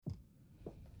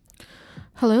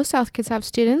Hello, South Kitsap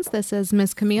students. This is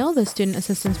Ms. Camille, the Student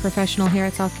Assistance Professional here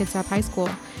at South Kitsap High School.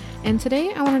 And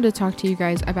today I wanted to talk to you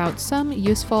guys about some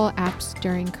useful apps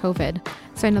during COVID.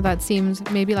 So I know that seems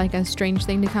maybe like a strange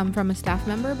thing to come from a staff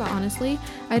member, but honestly,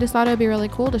 I just thought it would be really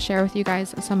cool to share with you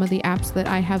guys some of the apps that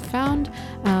I have found.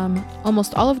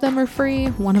 Almost all of them are free.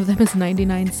 One of them is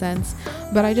 99 cents,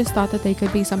 but I just thought that they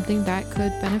could be something that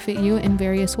could benefit you in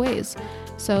various ways.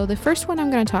 So the first one I'm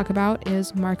going to talk about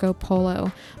is Marco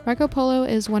Polo. Marco Polo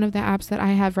is one of the apps that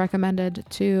I have recommended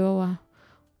to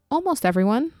almost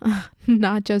everyone,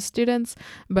 not just students,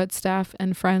 but staff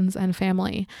and friends and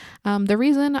family. The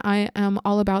reason I am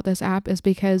all about this app is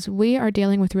because we are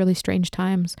dealing with really strange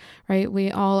times, right?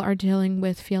 We all are dealing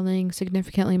with feeling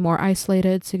significantly more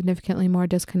isolated, significantly more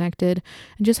disconnected,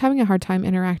 and just having a hard time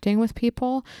interacting with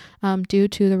people due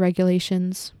to the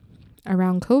regulations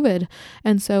around COVID.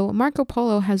 And so Marco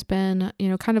Polo has been,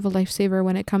 kind of a lifesaver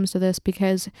when it comes to this,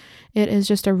 because it is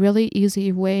just a really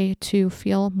easy way to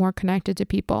feel more connected to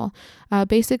people.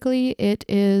 Basically, it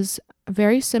is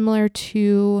very similar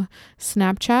to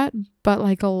Snapchat, but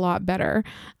like a lot better.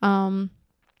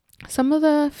 Some of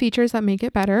the features that make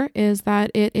it better is that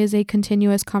it is a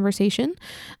continuous conversation.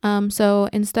 So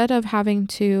instead of having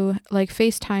to like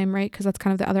FaceTime, right? Because that's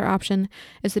kind of the other option,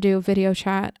 is to do video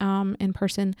chat in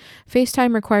person.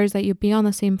 FaceTime requires that you be on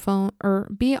the same phone or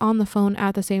be on the phone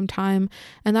at the same time.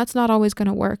 And that's not always going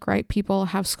to work, right? People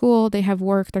have school, they have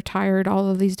work, they're tired, all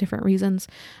of these different reasons.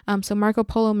 So Marco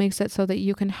Polo makes it so that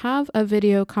you can have a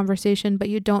video conversation, but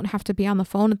you don't have to be on the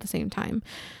phone at the same time.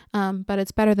 But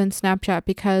it's better than Snapchat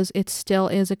because it still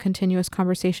is a continuous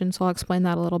conversation. So I'll explain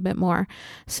that a little bit more.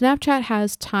 Snapchat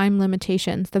has time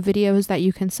limitations. The videos that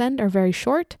you can send are very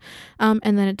short, and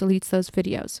then it deletes those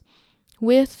videos.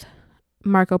 With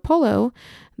Marco Polo,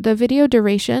 the video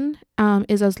duration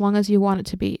is as long as you want it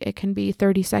to be. It can be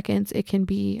 30 seconds. It can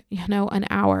be, an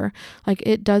hour. Like,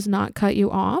 it does not cut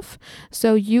you off.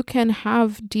 So you can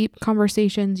have deep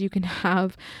conversations. You can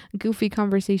have goofy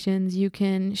conversations. You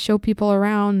can show people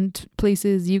around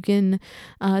places. You can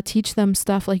teach them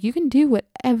stuff. Like, you can do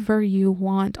whatever you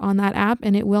want on that app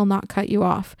and it will not cut you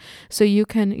off. So you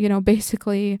can,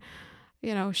 basically,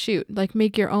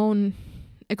 make your own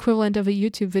equivalent of a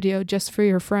YouTube video just for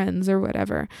your friends or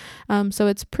whatever. So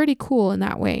it's pretty cool in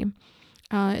that way.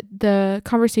 The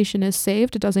conversation is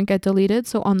saved. It doesn't get deleted.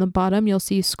 So on the bottom, you'll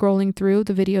see scrolling through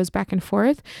the videos back and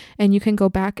forth, and you can go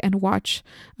back and watch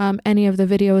any of the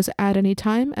videos at any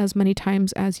time, as many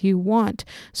times as you want.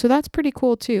 So that's pretty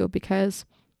cool too, because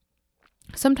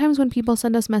sometimes when people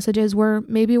send us messages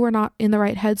maybe we're not in the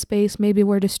right headspace, maybe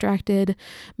we're distracted,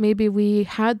 maybe we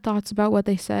had thoughts about what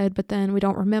they said, but then we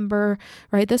don't remember,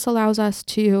 right? This allows us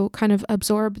to kind of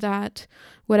absorb that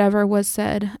whatever was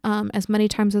said as many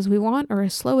times as we want, or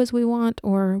as slow as we want,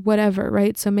 or whatever,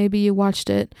 right? So maybe you watched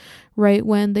it right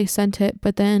when they sent it,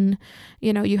 but then,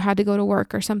 you had to go to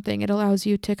work or something. It allows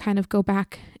you to kind of go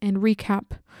back and recap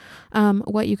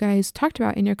what you guys talked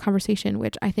about in your conversation,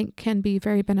 which I think can be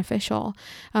very beneficial.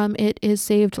 It is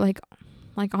saved like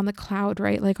on the cloud,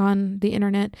 right? Like on the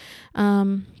internet.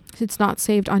 It's not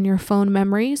saved on your phone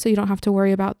memory, so you don't have to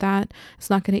worry about that. It's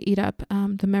not going to eat up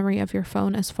the memory of your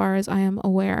phone, as far as I am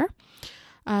aware.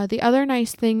 The other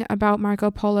nice thing about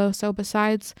Marco Polo, so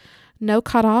besides no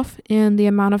cutoff in the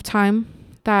amount of time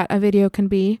that a video can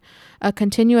be, a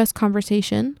continuous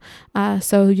conversation,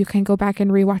 so you can go back and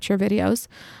rewatch your videos.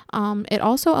 It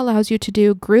also allows you to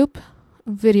do group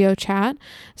video chat,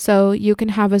 so you can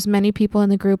have as many people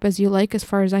in the group as you like. As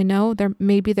far as I know,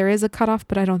 there is a cutoff,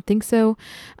 but I don't think so.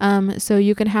 So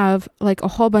you can have like a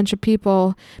whole bunch of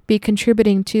people be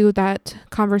contributing to that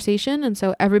conversation, and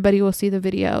so everybody will see the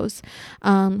videos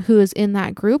who is in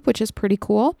that group, which is pretty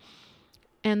cool.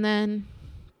 And then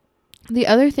the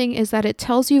other thing is that it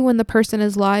tells you when the person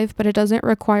is live, but it doesn't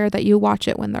require that you watch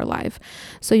it when they're live.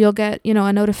 So you'll get,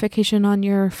 a notification on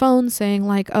your phone saying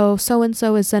like, oh,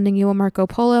 so-and-so is sending you a Marco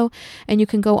Polo, and you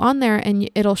can go on there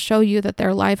and it'll show you that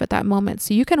they're live at that moment.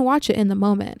 So you can watch it in the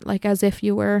moment, like as if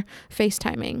you were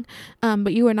FaceTiming,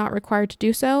 but you are not required to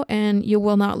do so, and you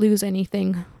will not lose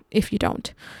anything if you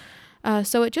don't.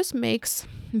 So it just makes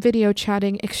video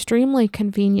chatting extremely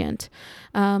convenient.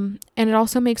 And it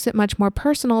also makes it much more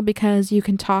personal because you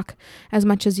can talk as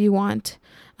much as you want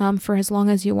for as long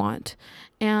as you want.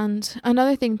 And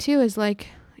another thing too is like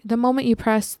the moment you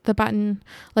press the button,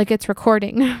 like it's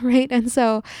recording, right? And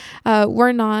so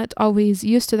we're not always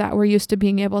used to that. We're used to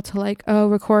being able to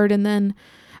record and then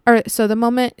the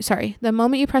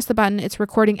moment you press the button, it's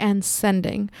recording and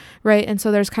sending, right? And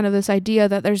so there's kind of this idea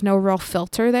that there's no real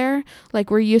filter there. Like,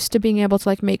 we're used to being able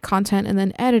to make content and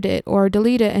then edit it or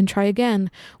delete it and try again.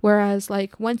 Whereas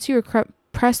once you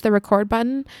press the record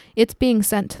button, it's being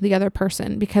sent to the other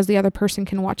person because the other person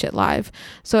can watch it live.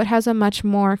 So it has a much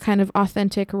more kind of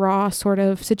authentic, raw sort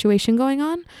of situation going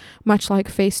on, much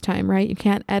like FaceTime, right? You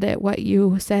can't edit what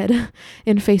you said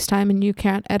in FaceTime, and you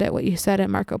can't edit what you said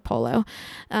in Marco Polo.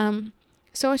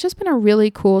 So it's just been a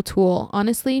really cool tool.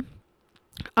 Honestly,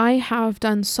 I have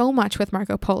done so much with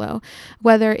Marco Polo,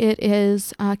 whether it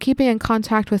is keeping in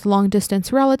contact with long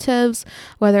distance relatives,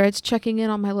 whether it's checking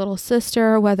in on my little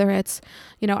sister, whether it's,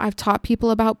 I've taught people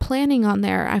about planning on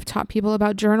there. I've taught people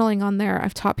about journaling on there.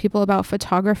 I've taught people about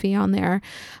photography on there.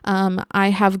 I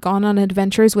have gone on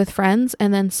adventures with friends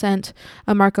and then sent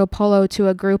a Marco Polo to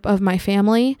a group of my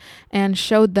family and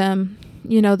showed them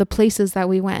the places that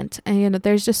we went. And,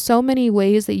 there's just so many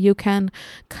ways that you can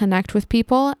connect with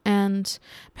people and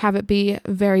have it be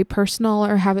very personal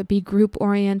or have it be group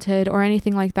oriented or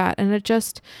anything like that. And it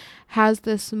just has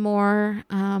this more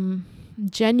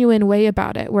genuine way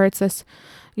about it, where it's this,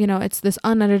 it's this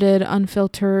unedited,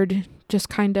 unfiltered, just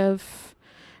kind of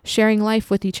sharing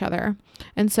life with each other.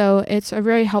 And so it's a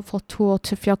very helpful tool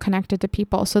to feel connected to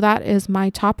people. So that is my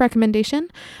top recommendation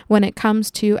when it comes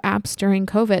to apps during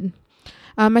COVID.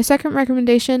 My second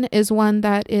recommendation is one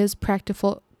that is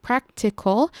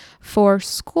practical for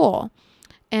school,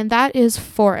 and that is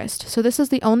Forest. So this is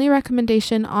the only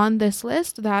recommendation on this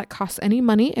list that costs any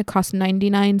money. It costs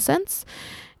 99 cents,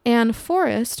 and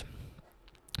Forest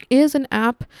is an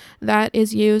app that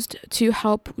is used to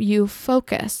help you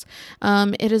focus.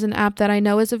 It is an app that I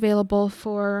know is available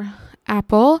for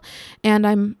Apple, and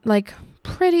I'm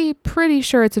pretty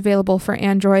sure it's available for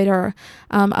Android or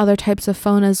other types of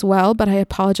phone as well, but I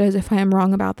apologize if I am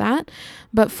wrong about that.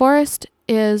 But Forest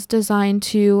is designed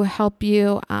to help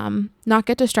you not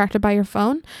get distracted by your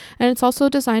phone, and it's also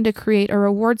designed to create a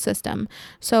reward system.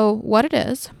 So what it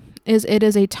is it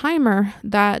is a timer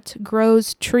that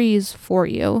grows trees for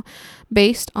you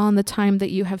based on the time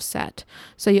that you have set.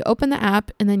 So you open the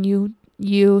app and then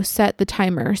you set the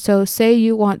timer. So say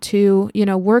you want to,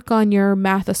 work on your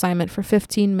math assignment for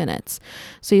 15 minutes.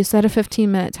 So you set a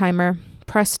 15-minute timer,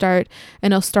 press start,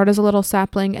 and it'll start as a little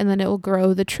sapling, and then it will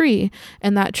grow the tree,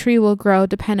 and that tree will grow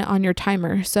dependent on your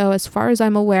timer. So as far as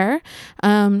I'm aware,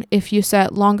 if you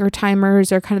set longer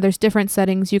timers or there's different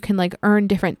settings, you can earn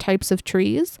different types of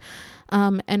trees.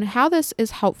 And how this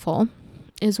is helpful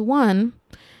is, one,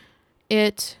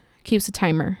 it keeps a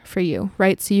timer for you,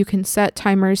 right? So you can set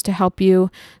timers to help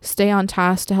you stay on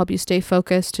task, to help you stay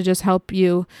focused, to just help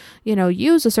you,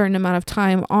 use a certain amount of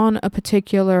time on a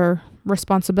particular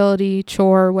responsibility,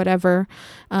 chore, whatever,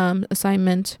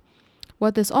 assignment.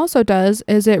 What this also does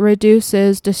is it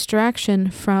reduces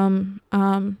distraction from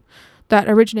that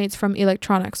originates from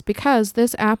electronics, because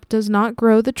this app does not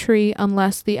grow the tree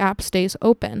unless the app stays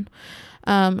open.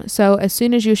 So as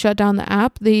soon as you shut down the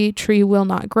app, the tree will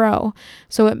not grow.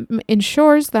 So it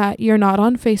ensures that you're not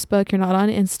on Facebook, you're not on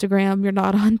Instagram, you're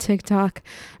not on TikTok,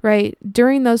 right?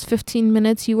 During those 15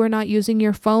 minutes, you are not using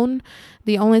your phone.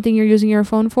 The only thing you're using your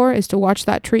phone for is to watch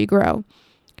that tree grow.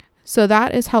 So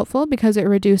that is helpful because it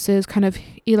reduces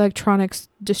electronics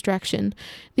distraction.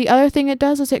 The other thing it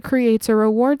does is it creates a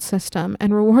reward system,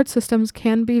 and reward systems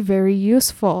can be very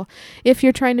useful if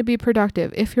you're trying to be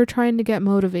productive, if you're trying to get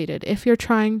motivated, if you're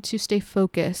trying to stay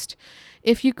focused.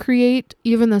 If you create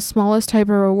even the smallest type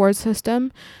of reward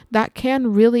system, that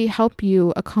can really help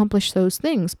you accomplish those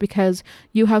things because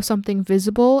you have something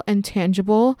visible and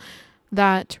tangible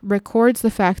that records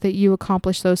the fact that you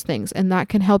accomplish those things, and that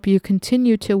can help you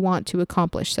continue to want to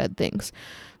accomplish said things.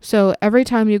 So every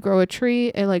time you grow a tree,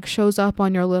 it shows up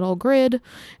on your little grid,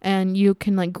 and you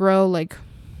can grow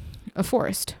a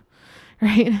forest,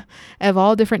 right? Of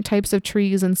all different types of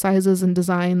trees and sizes and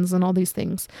designs and all these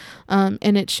things.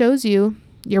 And it shows you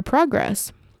your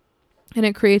progress, and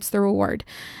it creates the reward.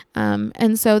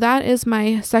 And so that is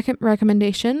my second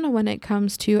recommendation when it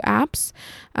comes to apps.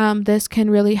 This can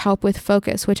really help with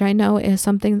focus, which I know is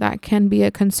something that can be a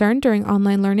concern during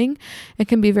online learning. It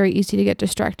can be very easy to get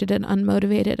distracted and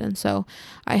unmotivated. And so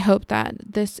I hope that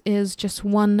this is just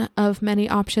one of many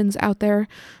options out there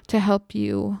to help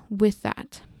you with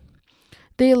that.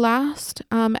 The last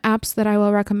apps that I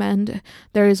will recommend,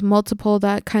 there is multiple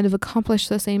that accomplish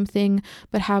the same thing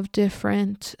but have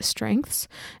different strengths.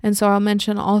 And so I'll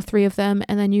mention all three of them,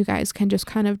 and then you guys can just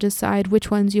decide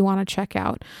which ones you want to check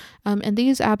out. And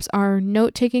these apps are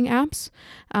note-taking apps.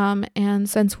 And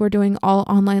since we're doing all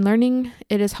online learning,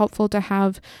 it is helpful to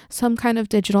have some kind of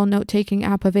digital note-taking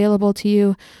app available to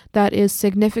you that is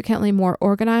significantly more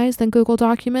organized than Google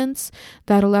Documents,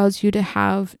 that allows you to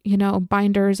have,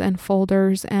 binders and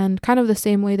folders and the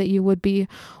same way that you would be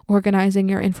organizing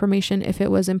your information if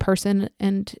it was in person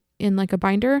and in like a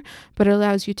binder, but it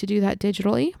allows you to do that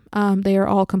digitally. They are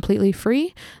all completely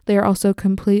free. They are also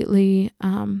completely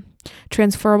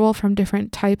transferable from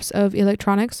different types of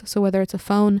electronics. So whether it's a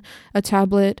phone, a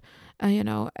tablet,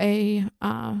 a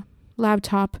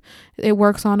laptop, it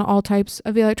works on all types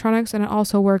of electronics, and it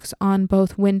also works on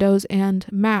both Windows and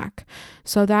Mac.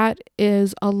 So that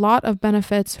is a lot of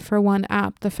benefits for one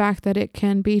app. The fact that it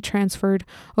can be transferred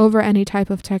over any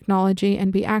type of technology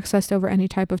and be accessed over any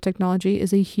type of technology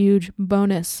is a huge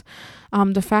bonus.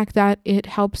 The fact that it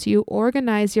helps you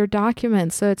organize your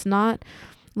documents. So it's not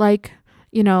like,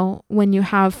 when you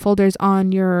have folders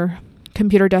on your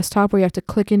computer desktop where you have to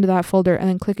click into that folder and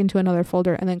then click into another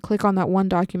folder and then click on that one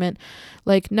document.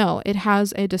 No, it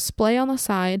has a display on the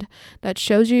side that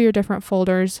shows you your different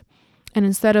folders. And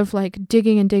instead of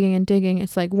digging and digging and digging,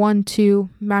 it's 1, 2,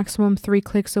 maximum 3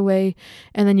 clicks away.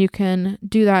 And then you can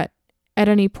do that at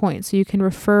any point. So you can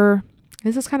refer.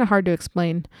 This is kind of hard to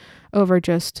explain over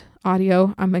just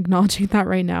audio. I'm acknowledging that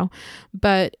right now,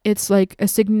 but it's a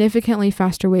significantly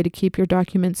faster way to keep your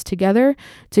documents together,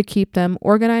 to keep them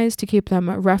organized, to keep them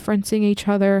referencing each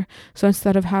other. So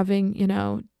instead of having,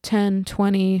 10,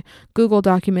 20 Google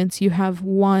documents, you have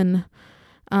one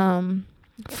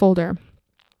folder.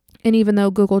 And even though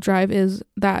Google Drive is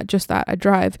a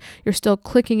drive, you're still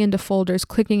clicking into folders,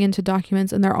 clicking into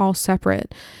documents, and they're all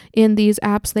separate. In these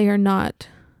apps, they are not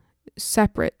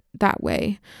separate that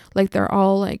way. They're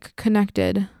all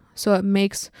connected. So it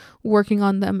makes working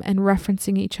on them and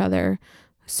referencing each other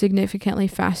significantly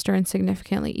faster and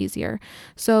significantly easier.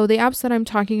 So the apps that I'm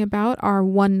talking about are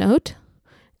OneNote,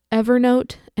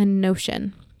 Evernote, and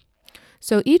Notion.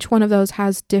 So each one of those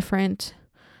has different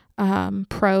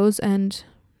pros and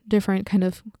different kind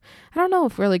of, I don't know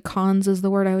if really cons is the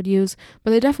word I would use,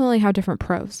 but they definitely have different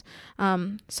pros.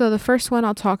 So the first one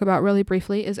I'll talk about really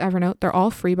briefly is Evernote. They're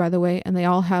all free, by the way, and they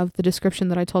all have the description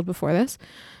that I told before this.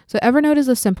 So Evernote is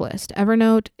the simplest.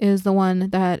 Evernote is the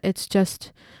one that it's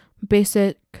just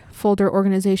basic folder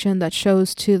organization that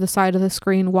shows to the side of the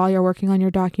screen while you're working on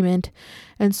your document.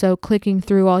 And so clicking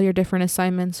through all your different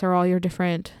assignments or all your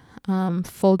different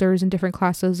folders in different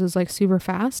classes is super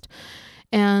fast.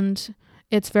 And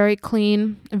it's very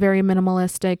clean, very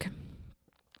minimalistic,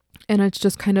 and it's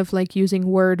just kind of like using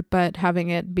Word, but having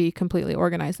it be completely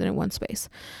organized in one space.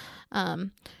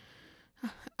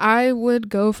 I would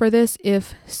go for this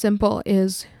if simple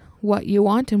is what you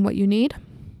want and what you need,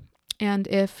 and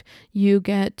if you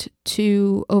get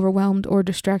too overwhelmed or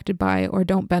distracted by or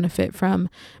don't benefit from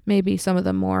maybe some of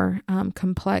the more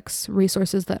complex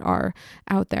resources that are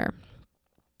out there.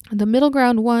 The middle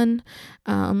ground one,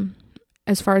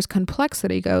 as far as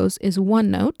complexity goes, is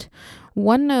OneNote.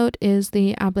 OneNote is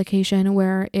the application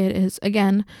where it is,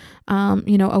 again,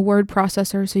 a word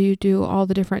processor. So you do all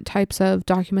the different types of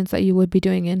documents that you would be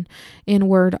doing in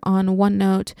Word on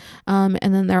OneNote. And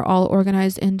then they're all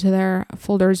organized into their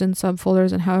folders and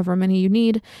subfolders and however many you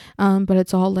need. But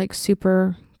it's all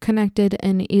super connected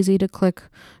and easy to click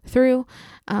through.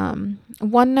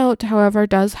 OneNote, however,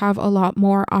 does have a lot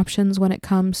more options when it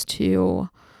comes to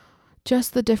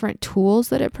just the different tools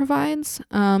that it provides.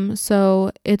 So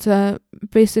it's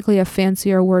basically a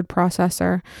fancier word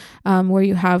processor where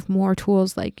you have more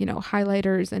tools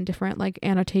highlighters and different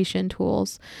annotation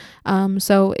tools.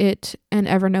 So it and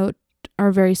Evernote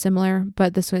are very similar,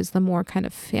 but this is the more kind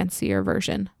of fancier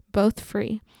version, both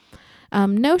free.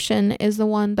 Notion is the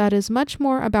one that is much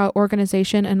more about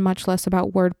organization and much less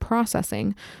about word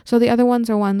processing. So the other ones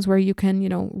are ones where you can,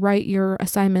 write your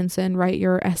assignments and write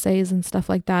your essays and stuff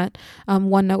like that.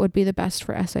 OneNote would be the best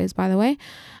for essays, by the way.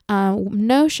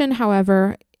 Notion,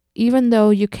 however, even though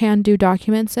you can do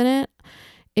documents in it,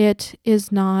 it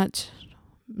is not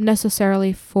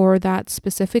necessarily for that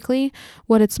specifically.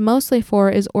 What it's mostly for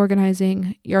is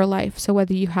organizing your life. So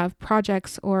whether you have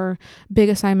projects or big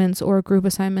assignments or group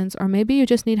assignments, or maybe you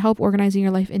just need help organizing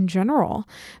your life in general,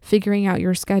 figuring out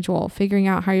your schedule, figuring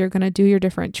out how you're going to do your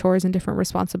different chores and different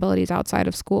responsibilities outside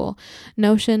of school.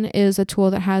 Notion is a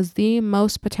tool that has the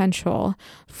most potential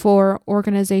for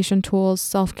organization tools,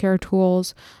 self-care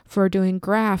tools, for doing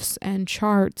graphs and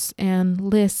charts and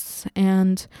lists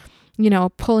and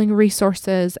pulling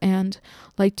resources and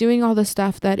doing all the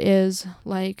stuff that is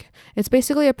it's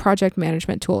basically a project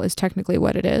management tool is technically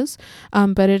what it is.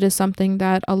 But it is something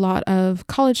that a lot of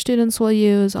college students will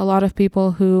use. A lot of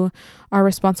people who are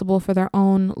responsible for their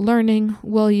own learning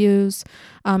will use.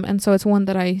 And so it's one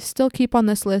that I still keep on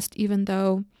this list, even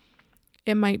though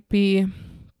it might be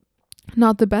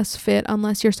not the best fit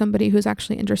unless you're somebody who's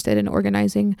actually interested in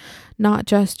organizing not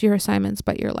just your assignments,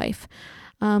 but your life.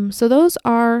 So those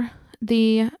are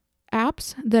the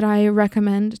apps that I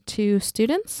recommend to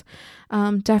students.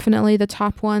 Definitely the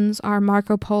top ones are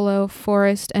Marco Polo,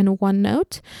 Forest, and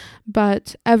OneNote,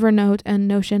 but Evernote and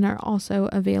Notion are also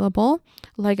available.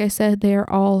 Like I said, they are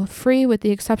all free with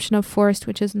the exception of Forest,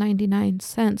 which is 99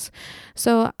 cents.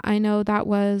 So I know that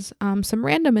was some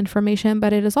random information,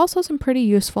 but it is also some pretty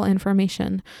useful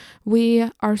information. We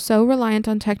are so reliant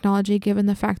on technology given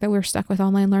the fact that we're stuck with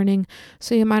online learning,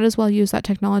 so you might as well use that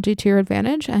technology to your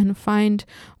advantage and find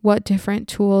what different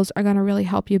tools are going to really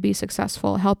help you be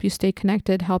successful, help you stay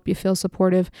connected, help you feel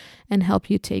supportive, and help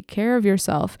you take care of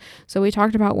yourself. So we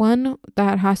talked about one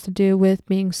that has to do with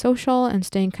being social and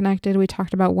staying connected. We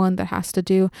talked about one that has to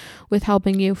do with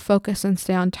helping you focus and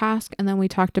stay on task. And then we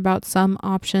talked about some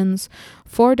options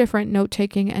for different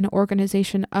note-taking and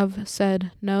organization of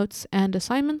said notes and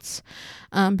assignments.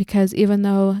 Because even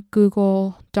though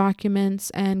Google Documents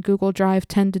and Google Drive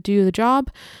tend to do the job,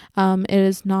 it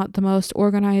is not the most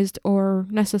organized or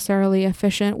necessarily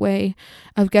efficient way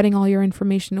of getting all your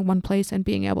information in one place and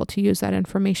being able to use that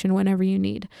information whenever you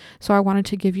need. So I wanted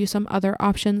to give you some other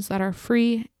options that are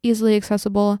free, easily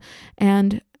accessible,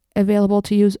 and available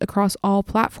to use across all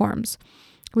platforms,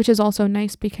 which is also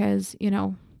nice because,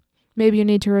 maybe you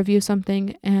need to review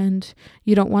something and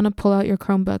you don't want to pull out your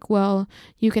Chromebook. Well,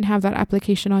 you can have that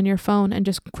application on your phone and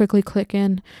just quickly click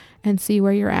in and see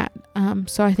where you're at.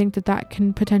 So I think that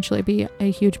can potentially be a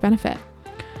huge benefit.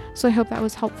 So I hope that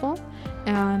was helpful,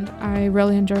 and I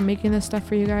really enjoy making this stuff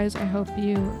for you guys. I hope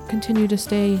you continue to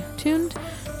stay tuned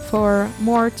for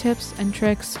more tips and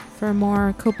tricks, for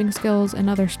more coping skills and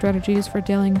other strategies for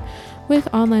dealing with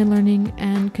online learning,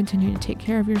 and continue to take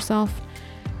care of yourself.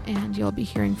 And you'll be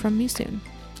hearing from me soon.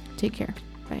 Take care.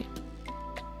 Bye.